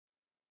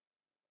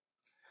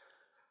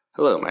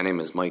Hello, my name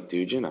is Mike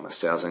Dugan. I'm a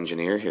sales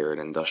engineer here at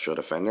Industrial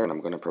Defender, and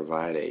I'm going to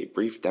provide a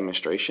brief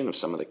demonstration of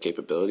some of the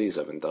capabilities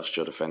of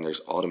Industrial Defender's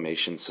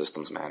Automation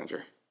Systems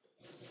Manager.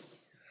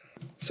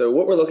 So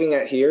what we're looking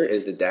at here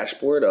is the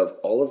dashboard of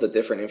all of the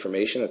different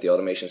information that the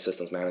Automation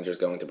Systems Manager is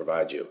going to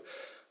provide you.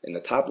 In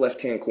the top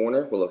left-hand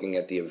corner, we're looking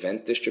at the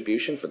event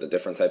distribution for the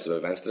different types of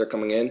events that are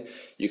coming in.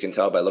 You can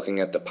tell by looking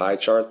at the pie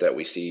chart that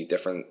we see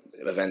different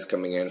events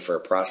coming in for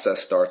process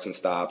starts and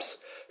stops,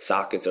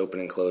 sockets open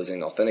and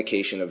closing,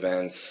 authentication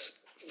events,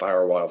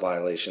 firewall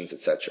violations,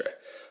 etc.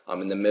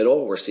 In the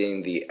middle, we're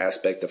seeing the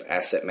aspect of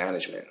asset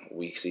management.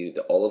 We see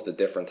all of the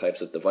different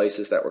types of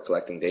devices that we're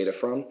collecting data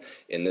from.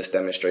 In this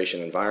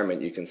demonstration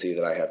environment, you can see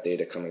that I have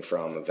data coming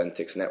from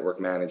Aventix Network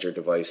Manager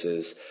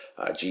devices,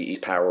 GE's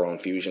Power On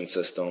Fusion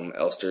system,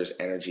 Elster's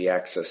Energy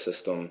Access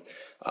system,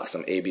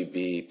 some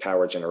ABB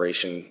power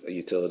generation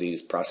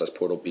utilities, Process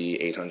Portal B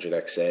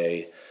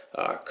 800XA,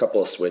 a couple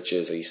of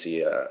switches. You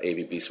see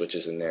ABB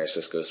switches in there,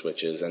 Cisco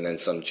switches, and then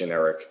some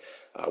generic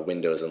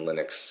Windows and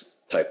Linux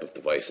type of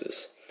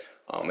devices.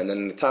 And then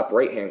in the top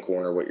right-hand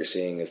corner, what you're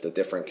seeing is the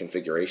different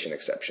configuration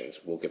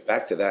exceptions. We'll get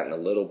back to that in a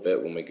little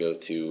bit when we go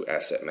to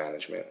asset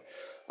management.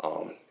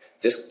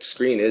 This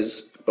screen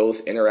is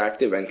both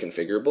interactive and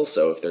configurable,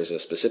 so if there's a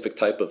specific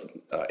type of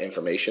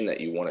information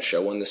that you want to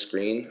show on the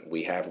screen,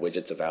 we have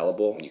widgets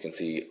available. You can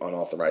see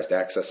unauthorized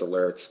access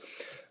alerts,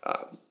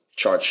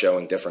 charts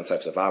showing different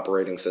types of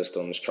operating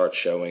systems, charts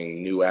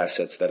showing new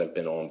assets that have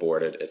been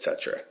onboarded,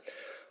 etc.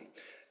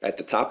 At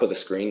the top of the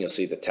screen, you'll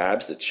see the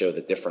tabs that show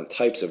the different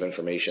types of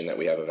information that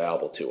we have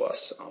available to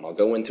us. I'll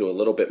go into a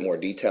little bit more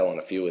detail on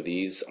a few of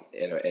these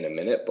in a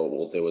minute, but what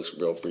we'll do is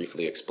real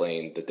briefly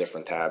explain the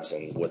different tabs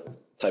and what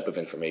type of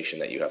information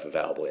that you have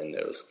available in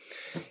those.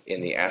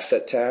 In the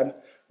Asset tab,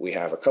 we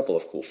have a couple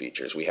of cool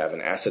features. We have an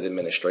asset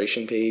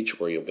administration page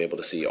where you'll be able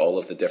to see all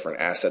of the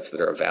different assets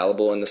that are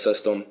available in the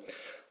system,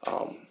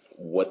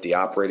 what the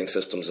operating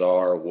systems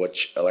are,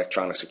 which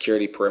electronic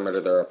security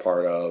perimeter they're a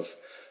part of,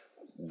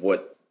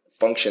 what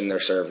function they're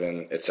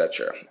serving,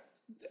 etc.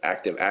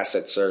 Active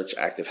asset search,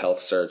 active health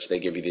search, they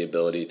give you the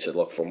ability to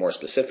look for more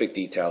specific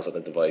details of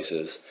the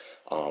devices,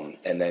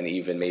 and then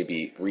even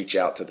maybe reach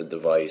out to the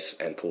device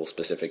and pull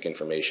specific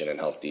information and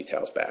health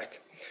details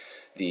back.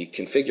 The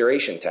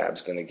configuration tab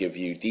is going to give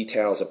you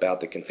details about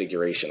the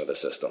configuration of the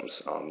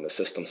systems. The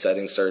system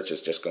settings search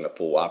is just going to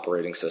pull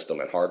operating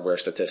system and hardware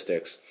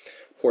statistics.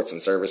 Ports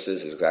and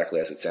services is exactly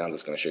as it sounds.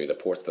 It's going to show you the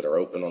ports that are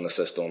open on the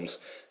systems,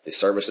 the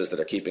services that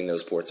are keeping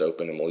those ports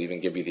open, and will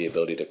even give you the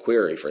ability to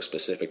query for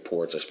specific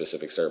ports or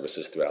specific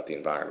services throughout the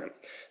environment.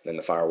 And then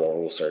the firewall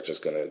rule search is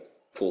going to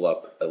pull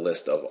up a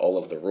list of all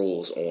of the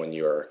rules on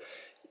your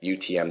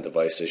UTM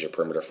devices, your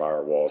perimeter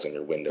firewalls, and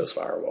your Windows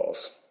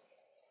firewalls.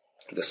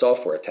 The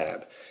software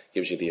tab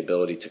gives you the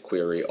ability to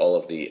query all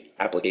of the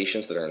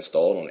applications that are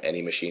installed on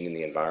any machine in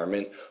the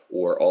environment,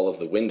 or all of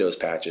the Windows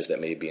patches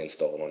that may be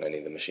installed on any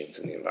of the machines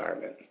in the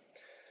environment.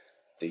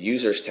 The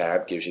Users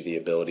tab gives you the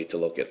ability to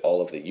look at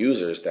all of the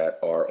users that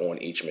are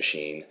on each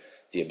machine,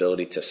 the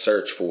ability to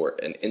search for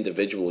an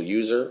individual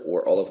user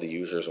or all of the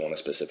users on a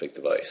specific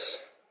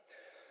device.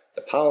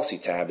 The Policy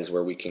tab is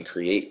where we can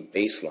create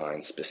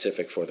baselines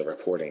specific for the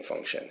reporting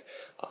function.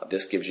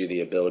 This gives you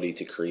the ability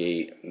to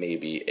create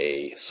maybe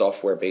a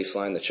software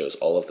baseline that shows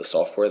all of the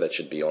software that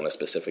should be on a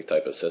specific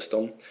type of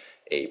system,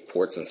 a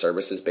ports and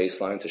services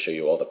baseline to show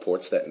you all the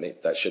ports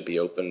that should be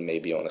open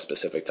maybe on a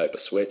specific type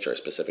of switch or a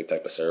specific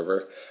type of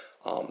server,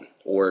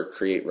 or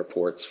create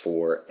reports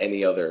for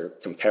any other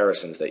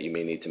comparisons that you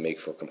may need to make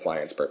for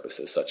compliance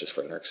purposes, such as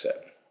for NERC.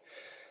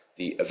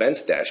 The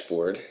Events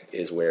dashboard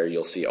is where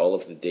you'll see all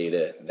of the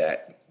data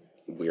that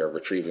we are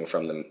retrieving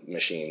from the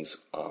machines,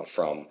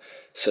 from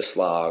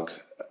syslog,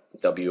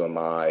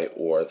 WMI,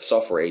 or the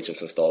software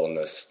agents installed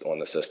on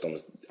the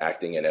systems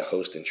acting in a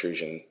host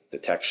intrusion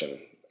detection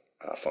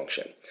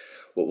function.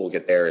 What we'll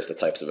get there is the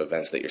types of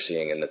events that you're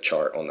seeing in the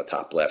chart on the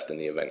top left in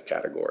the event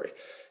category.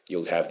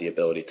 You'll have the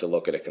ability to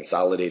look at a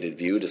consolidated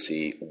view to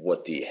see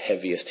what the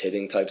heaviest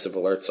hitting types of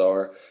alerts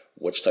are,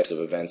 which types of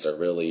events are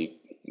really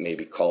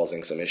maybe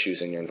causing some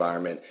issues in your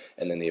environment,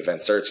 and then the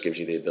event search gives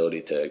you the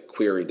ability to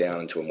query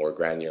down into a more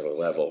granular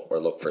level or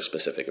look for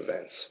specific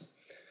events.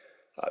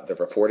 The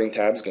reporting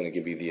tab is going to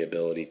give you the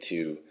ability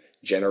to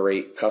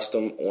generate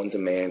custom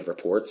on-demand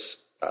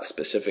reports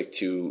specific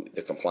to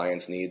the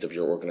compliance needs of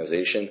your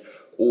organization,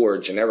 or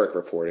generic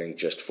reporting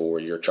just for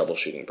your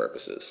troubleshooting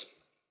purposes.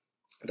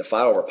 The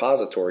file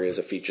repository is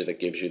a feature that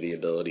gives you the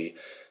ability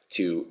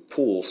to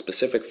pull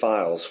specific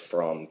files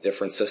from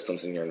different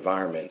systems in your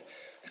environment,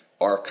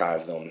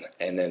 archive them,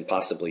 and then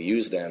possibly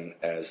use them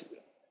as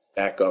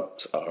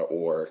backups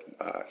or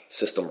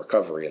system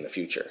recovery in the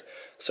future.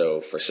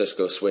 So for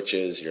Cisco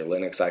switches, your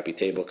Linux IP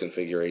table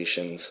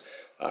configurations,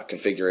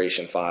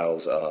 configuration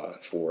files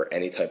for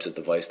any types of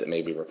device that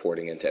may be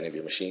reporting into any of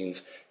your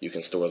machines, you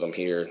can store them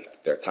here.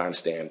 They're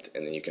time-stamped,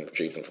 and then you can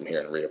retrieve them from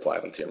here and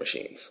reapply them to your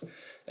machines.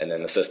 And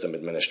then the system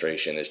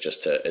administration is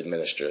just to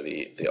administer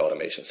the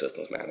Automation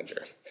Systems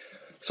Manager.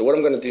 So what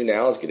I'm going to do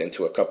now is get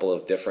into a couple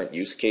of different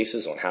use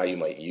cases on how you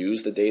might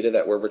use the data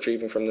that we're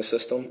retrieving from the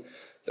system.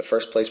 The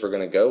first place we're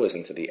going to go is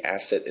into the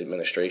asset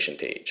administration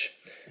page.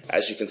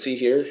 As you can see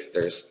here,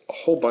 there's a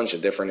whole bunch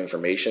of different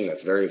information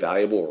that's very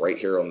valuable right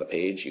here on the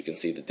page. You can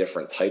see the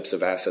different types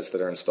of assets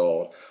that are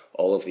installed,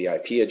 all of the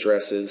IP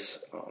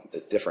addresses,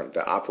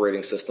 the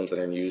operating systems that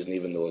are used, and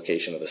even the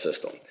location of the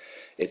system.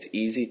 It's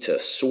easy to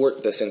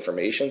sort this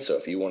information, so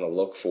if you want to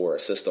look for a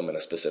system in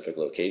a specific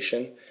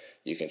location,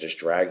 you can just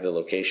drag the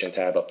location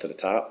tab up to the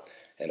top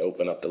and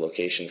open up the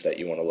locations that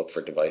you want to look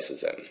for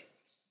devices in.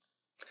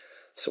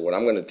 So what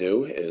I'm going to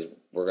do is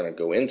we're going to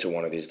go into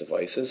one of these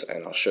devices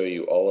and I'll show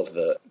you all of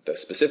the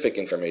specific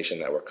information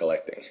that we're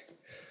collecting.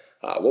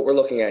 What we're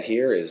looking at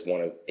here is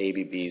one of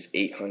ABB's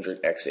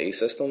 800XA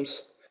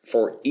systems.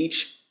 For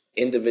each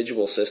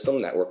individual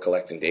system that we're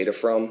collecting data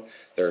from,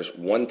 there's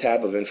one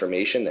tab of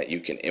information that you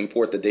can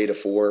import the data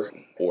for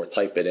or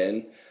type it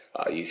in.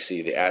 You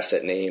see the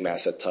asset name,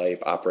 asset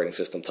type, operating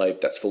system type.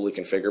 That's fully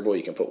configurable.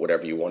 You can put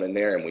whatever you want in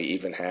there, and we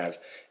even have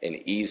an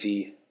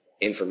easy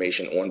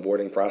information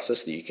onboarding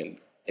process that you can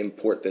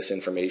import this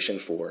information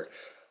for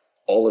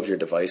all of your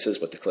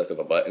devices with the click of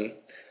a button.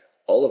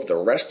 All of the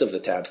rest of the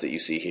tabs that you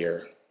see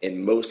here,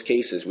 in most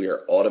cases, we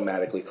are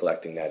automatically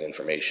collecting that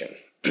information.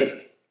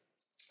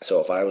 So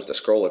if I was to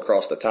scroll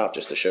across the top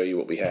just to show you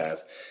what we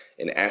have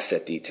in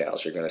asset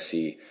details, you're going to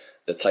see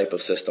the type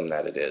of system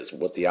that it is,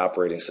 what the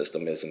operating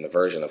system is and the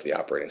version of the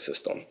operating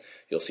system.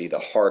 You'll see the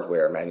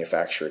hardware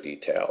manufacturer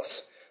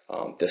details.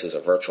 This is a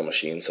virtual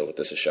machine, so what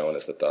this is showing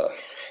is that the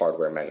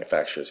hardware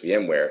manufacturer is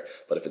VMware,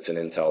 but if it's an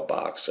Intel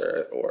box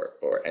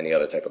or any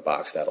other type of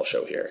box, that'll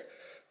show here.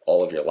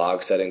 All of your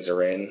log settings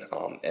are in,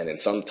 and in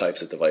some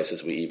types of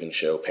devices, we even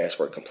show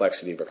password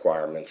complexity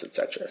requirements,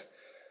 etc.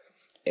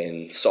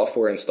 In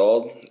software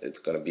installed, it's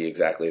going to be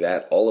exactly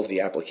that. All of the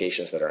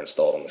applications that are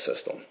installed on the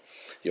system.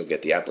 You'll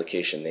get the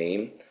application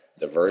name,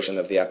 the version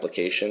of the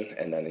application,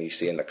 and then you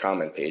see in the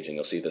comment page, and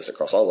you'll see this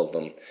across all of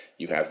them,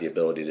 you have the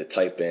ability to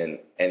type in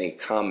any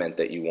comment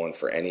that you want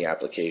for any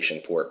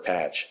application port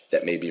patch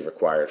that may be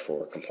required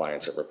for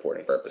compliance or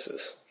reporting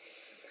purposes.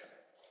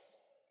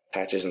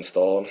 Patches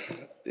installed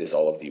is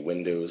all of the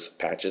Windows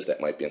patches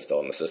that might be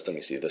installed in the system.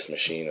 You see this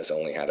machine has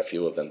only had a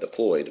few of them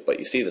deployed, but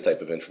you see the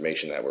type of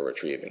information that we're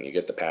retrieving. You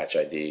get the patch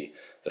ID,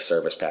 the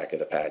service pack of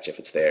the patch if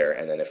it's there,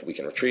 and then if we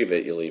can retrieve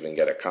it, you'll even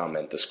get a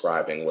comment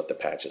describing what the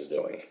patch is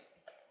doing.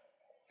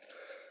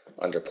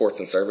 Under ports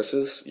and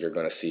services, you're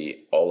going to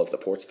see all of the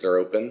ports that are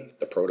open,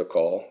 the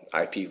protocol,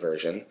 IP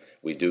version.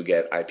 We do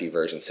get IP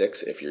version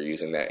 6 if you're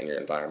using that in your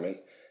environment,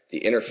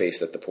 the interface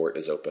that the port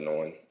is open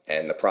on,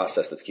 and the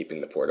process that's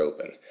keeping the port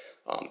open.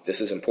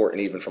 This is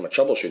important even from a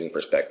troubleshooting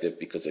perspective,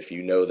 because if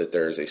you know that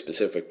there's a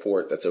specific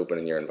port that's open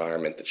in your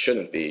environment that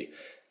shouldn't be,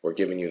 we're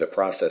giving you the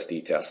process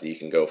details so that you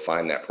can go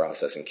find that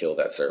process and kill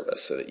that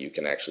service so that you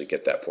can actually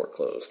get that port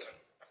closed.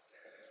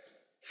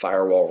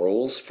 Firewall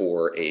rules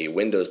for a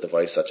Windows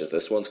device such as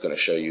this one's going to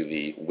show you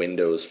the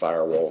Windows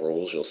firewall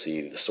rules. You'll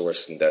see the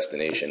source and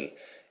destination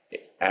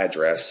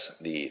address,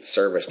 the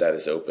service that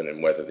is open,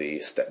 and whether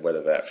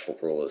that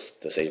rule is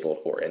disabled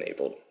or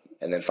enabled.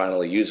 And then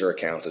finally, user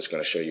accounts is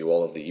going to show you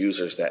all of the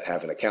users that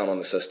have an account on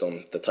the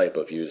system, the type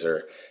of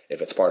user.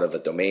 If it's part of a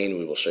domain,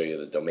 we will show you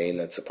the domain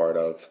that's a part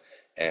of,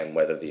 and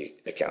whether the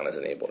account is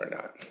enabled or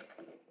not.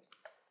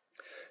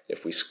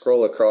 If we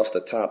scroll across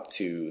the top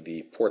to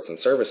the ports and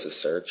services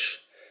search,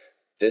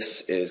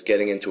 this is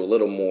getting into a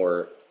little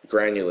more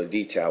granular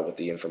detail with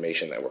the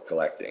information that we're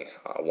collecting.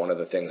 One of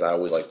the things I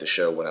always like to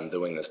show when I'm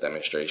doing this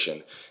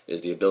demonstration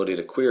is the ability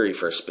to query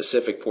for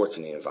specific ports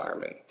in the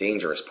environment,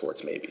 dangerous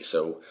ports maybe.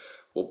 So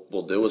what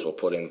we'll do is we'll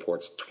put in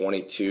ports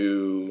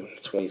 22,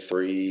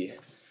 23,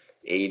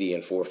 80,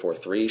 and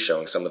 443,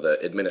 showing some of the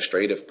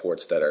administrative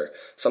ports that are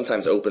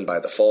sometimes open by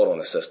default on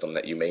a system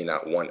that you may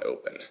not want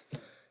open.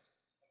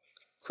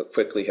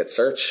 Quickly hit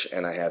search,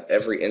 and I have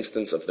every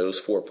instance of those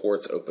 4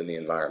 ports open the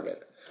environment.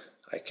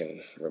 I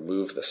can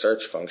remove the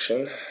search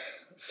function,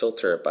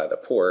 filter it by the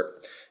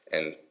port,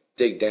 and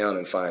dig down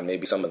and find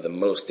maybe some of the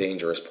most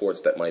dangerous ports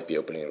that might be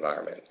open in the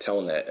environment.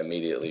 Telnet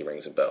immediately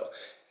rings a bell.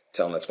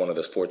 Telnet's one of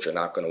those ports you're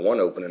not going to want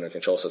open in a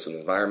control system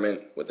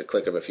environment. With the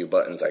click of a few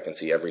buttons, I can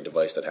see every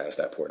device that has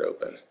that port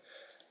open.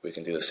 We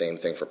can do the same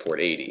thing for port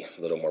 80,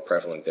 a little more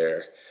prevalent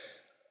there.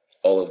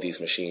 All of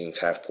these machines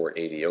have port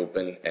 80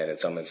 open, and in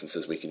some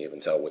instances we can even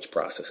tell which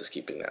process is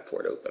keeping that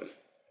port open.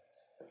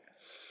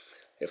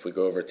 If we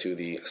go over to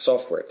the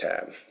software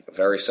tab, a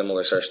very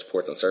similar search to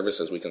ports and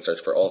services, we can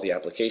search for all the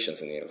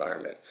applications in the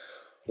environment.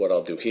 What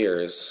I'll do here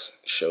is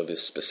show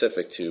this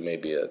specific to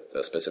maybe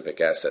a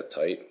specific asset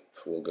type.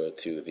 We'll go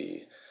to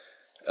the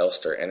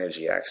Elster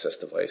Energy Access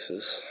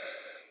Devices,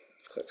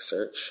 click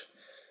search,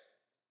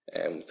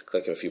 and with the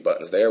click of a few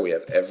buttons there, we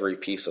have every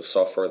piece of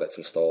software that's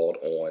installed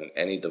on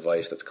any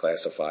device that's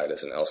classified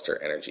as an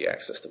Elster Energy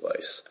Access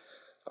device.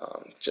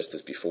 Just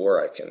as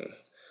before, I can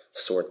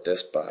sort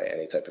this by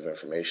any type of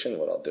information.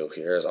 What I'll do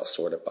here is I'll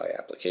sort it by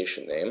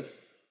application name.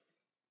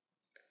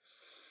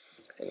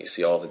 And you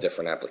see all the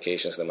different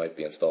applications that might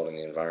be installed in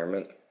the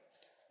environment.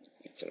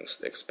 You can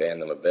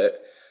expand them a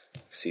bit.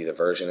 See the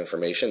version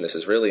information. This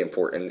is really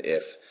important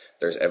if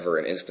there's ever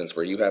an instance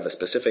where you have a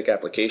specific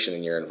application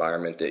in your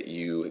environment that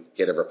you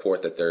get a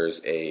report that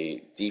there's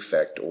a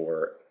defect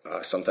or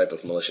some type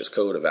of malicious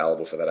code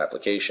available for that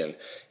application.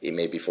 It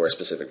may be for a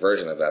specific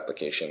version of the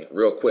application.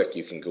 Real quick,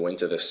 you can go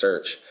into this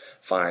search,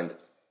 find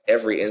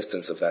every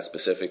instance of that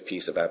specific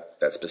piece of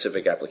that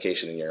specific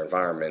application in your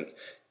environment,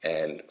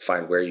 and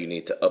find where you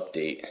need to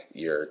update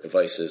your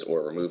devices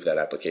or remove that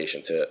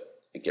application to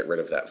get rid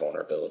of that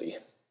vulnerability.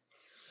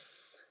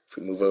 If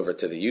we move over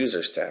to the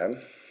Users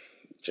tab,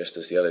 just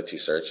as the other two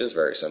searches,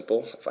 very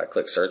simple. If I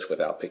click Search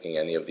without picking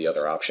any of the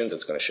other options,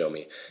 it's going to show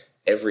me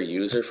every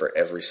user for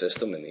every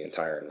system in the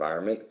entire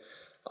environment.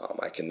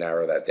 I can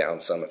narrow that down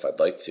some if I'd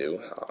like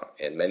to.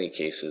 In many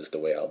cases, the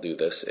way I'll do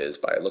this is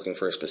by looking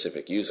for a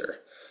specific user.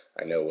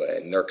 I know a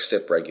NERC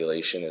SIP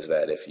regulation is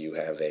that if you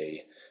have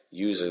a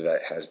user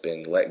that has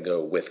been let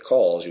go with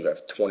calls, you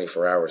have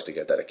 24 hours to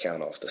get that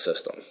account off the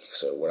system.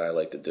 So what I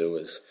like to do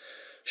is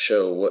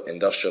show what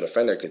Industrial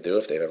Defender could do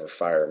if they've ever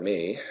fired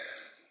me.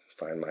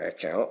 Find my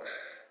account,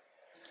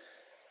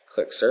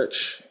 click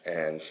Search,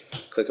 and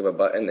click of a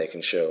button, they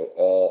can show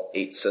all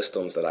 8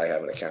 systems that I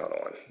have an account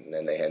on. And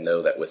then they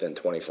know that within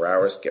 24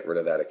 hours, get rid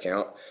of that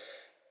account.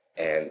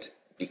 And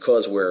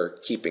because we're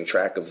keeping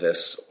track of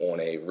this on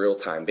a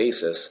real-time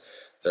basis,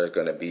 there's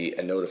going to be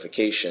a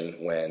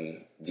notification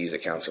when these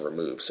accounts are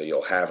removed. So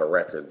you'll have a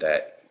record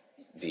that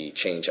the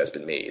change has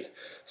been made.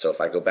 So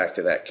if I go back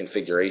to that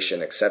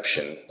configuration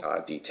exception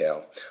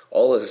detail,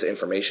 all of this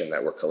information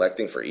that we're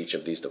collecting for each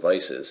of these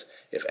devices,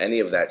 if any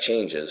of that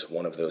changes,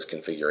 one of those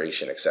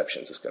configuration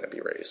exceptions is going to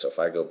be raised. So if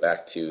I go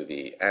back to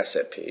the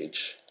asset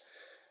page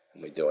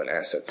and we do an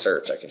asset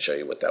search, I can show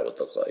you what that would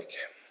look like.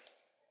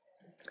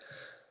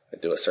 I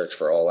do a search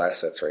for all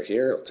assets right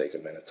here. It'll take a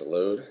minute to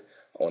load.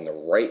 On the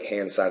right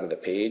hand side of the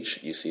page,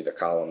 you see the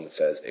column that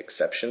says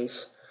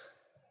exceptions.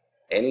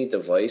 Any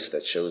device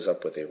that shows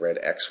up with a red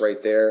X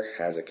right there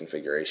has a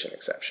configuration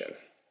exception.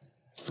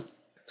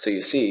 So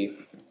you see,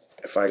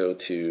 if I go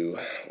to,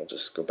 we'll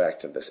just go back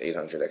to this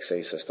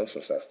 800XA system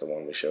since that's the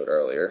one we showed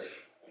earlier.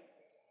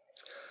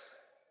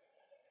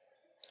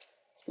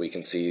 We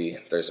can see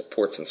there's a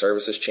ports and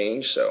services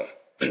change. So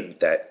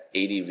that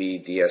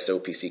ADV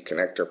DSOPC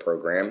connector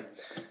program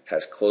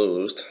has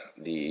closed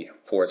the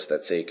ports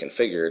that say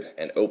configured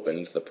and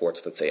opened the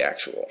ports that say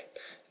actual.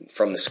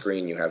 From the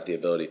screen, you have the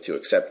ability to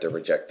accept or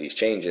reject these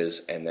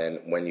changes, and then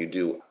when you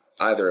do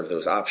either of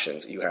those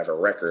options, you have a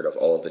record of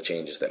all of the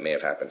changes that may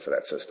have happened for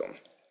that system.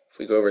 If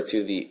we go over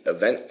to the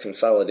event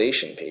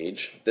consolidation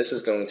page, this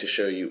is going to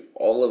show you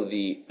all of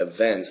the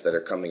events that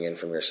are coming in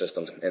from your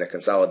systems in a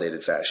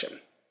consolidated fashion.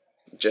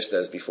 Just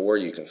as before,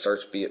 you can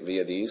search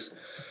via these.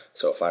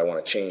 So if I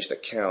want to change the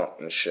count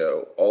and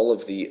show all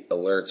of the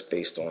alerts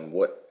based on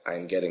what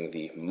I'm getting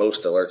the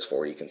most alerts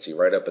for, you can see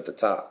right up at the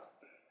top,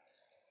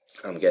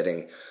 I'm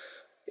getting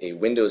a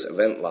Windows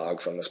event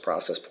log from this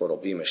Process Portal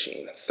B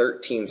machine,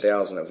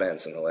 13,000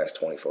 events in the last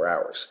 24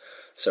 hours.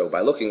 So by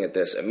looking at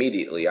this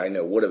immediately, I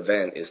know what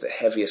event is the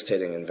heaviest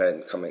hitting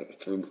event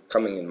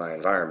coming in my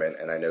environment,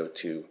 and I know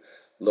to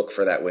look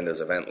for that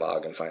Windows event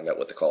log and find out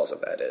what the cause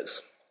of that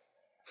is.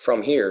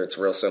 From here, it's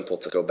real simple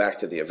to go back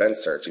to the event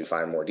search and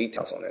find more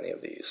details on any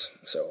of these.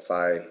 So if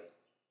I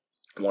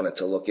wanted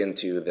to look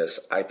into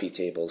this IP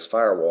tables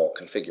firewall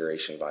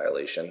configuration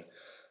violation,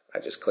 I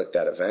just click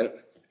that event,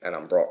 and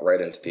I'm brought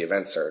right into the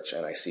event search,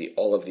 and I see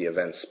all of the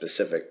events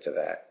specific to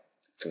that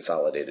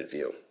consolidated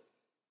view.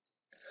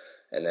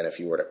 And then if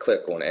you were to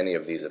click on any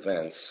of these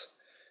events,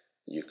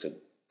 you could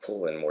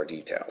pull in more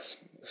details.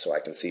 So I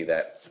can see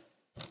that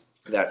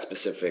that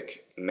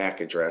specific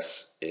MAC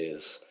address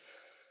is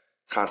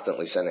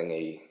constantly sending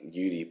a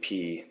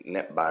UDP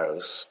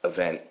NetBIOS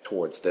event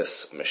towards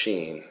this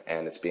machine,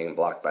 and it's being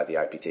blocked by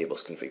the IP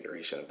tables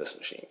configuration of this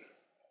machine.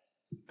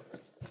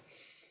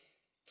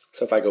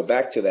 So if I go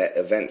back to that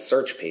event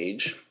search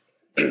page,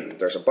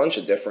 there's a bunch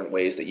of different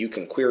ways that you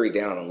can query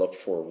down and look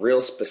for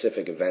real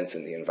specific events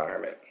in the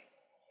environment.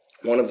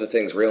 One of the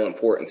things real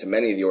important to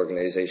many of the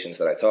organizations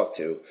that I talk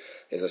to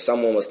is if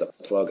someone was to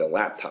plug a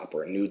laptop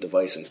or a new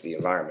device into the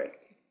environment,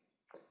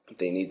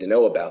 they need to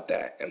know about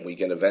that, and we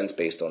get events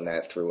based on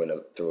that through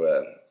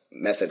a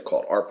method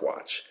called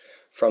ARPWatch.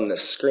 From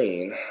this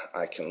screen,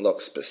 I can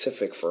look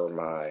specific for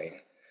my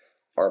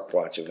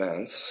ARPWatch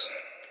events.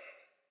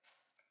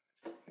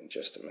 In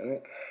just a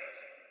minute.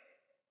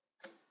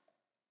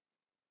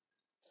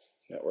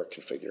 Network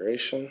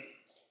configuration.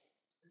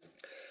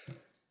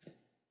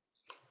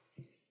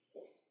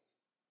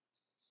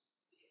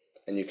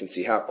 And you can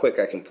see how quick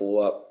I can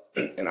pull up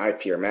an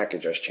IP or MAC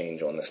address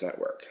change on this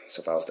network.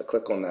 So if I was to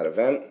click on that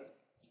event,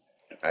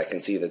 I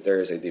can see that there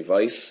is a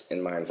device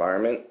in my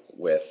environment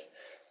with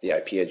the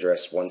IP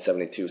address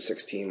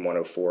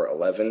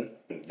 172.16.104.11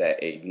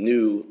 that a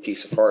new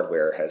piece of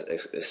hardware has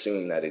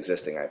assumed that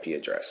existing IP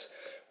address.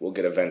 We'll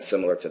get events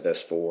similar to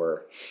this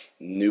for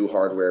new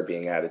hardware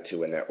being added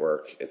to a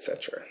network,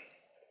 etc.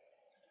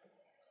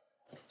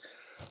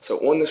 So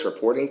on this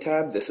reporting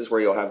tab, this is where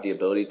you'll have the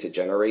ability to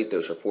generate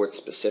those reports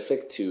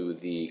specific to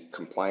the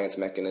compliance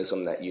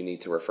mechanism that you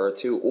need to refer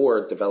to,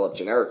 or develop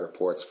generic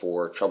reports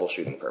for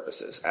troubleshooting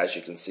purposes. As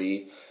you can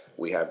see,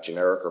 we have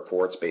generic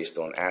reports based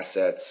on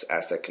assets,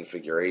 asset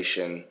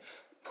configuration,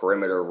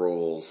 perimeter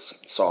rules,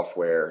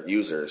 software,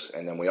 users,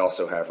 and then we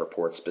also have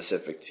reports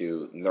specific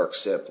to NERC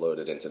SIP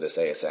loaded into this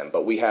ASM,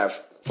 but we have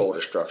folder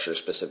structures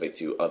specific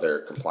to other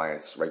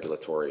compliance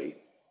regulatory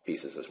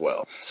pieces as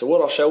well. So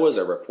what I'll show is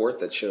a report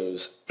that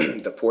shows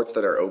the ports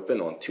that are open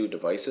on two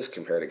devices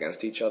compared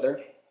against each other.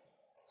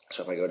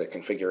 So if I go to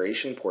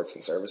configuration, ports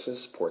and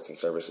services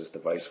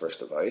device versus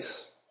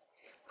device,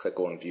 click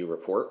on view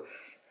report,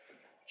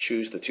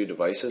 choose the two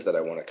devices that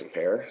I want to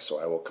compare. So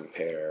I will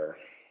compare,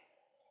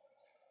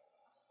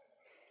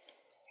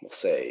 we'll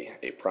say,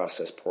 a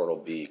process portal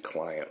B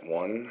client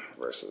 1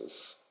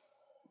 versus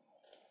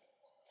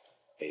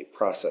a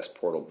process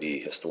portal B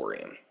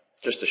historian,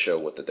 just to show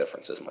what the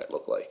differences might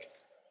look like.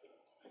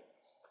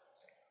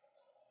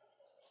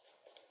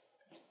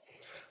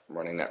 I'm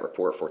running that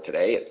report for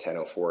today at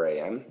 10:04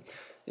 a.m.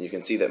 And you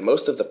can see that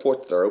most of the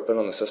ports that are open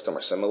on the system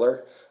are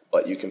similar,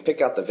 but you can pick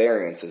out the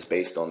variances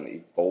based on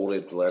the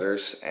bolded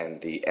letters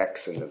and the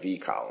X and the V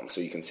column.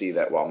 So you can see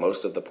that while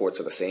most of the ports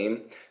are the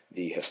same,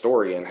 the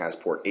historian has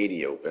port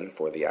 80 open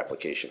for the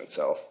application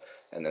itself,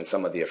 and then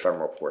some of the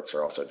ephemeral ports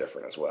are also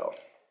different as well.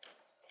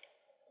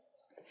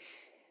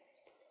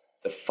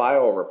 The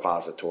file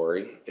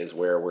repository is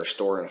where we're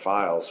storing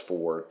files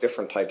for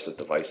different types of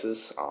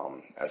devices.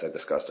 As I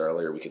discussed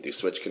earlier, we could do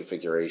switch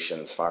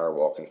configurations,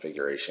 firewall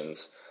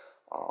configurations,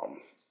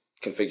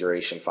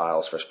 configuration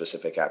files for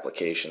specific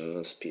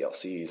applications,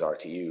 PLCs,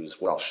 RTUs.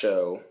 What I'll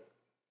show,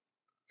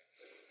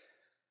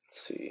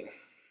 let's see,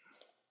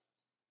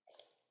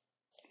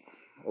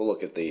 we'll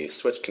look at the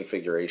switch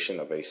configuration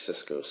of a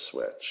Cisco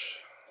switch.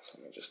 So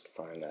let me just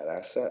find that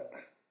asset.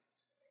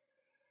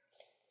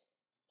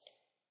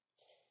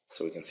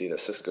 So we can see the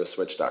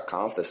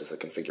ciscoswitch.conf. This is a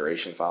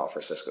configuration file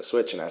for Cisco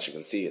Switch, and as you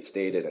can see, it's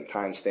dated and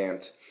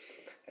time-stamped,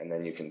 and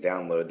then you can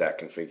download that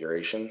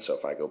configuration. So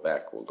if I go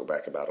back, we'll go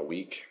back about a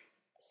week.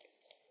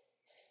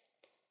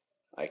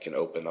 I can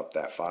open up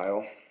that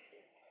file,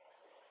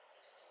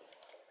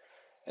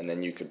 and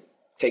then you could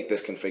take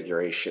this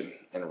configuration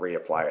and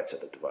reapply it to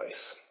the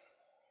device.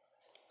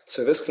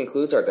 So this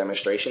concludes our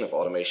demonstration of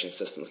Automation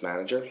Systems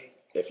Manager.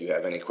 If you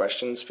have any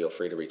questions, feel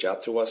free to reach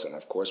out to us, and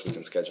of course we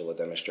can schedule a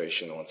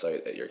demonstration on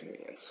site at your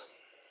convenience.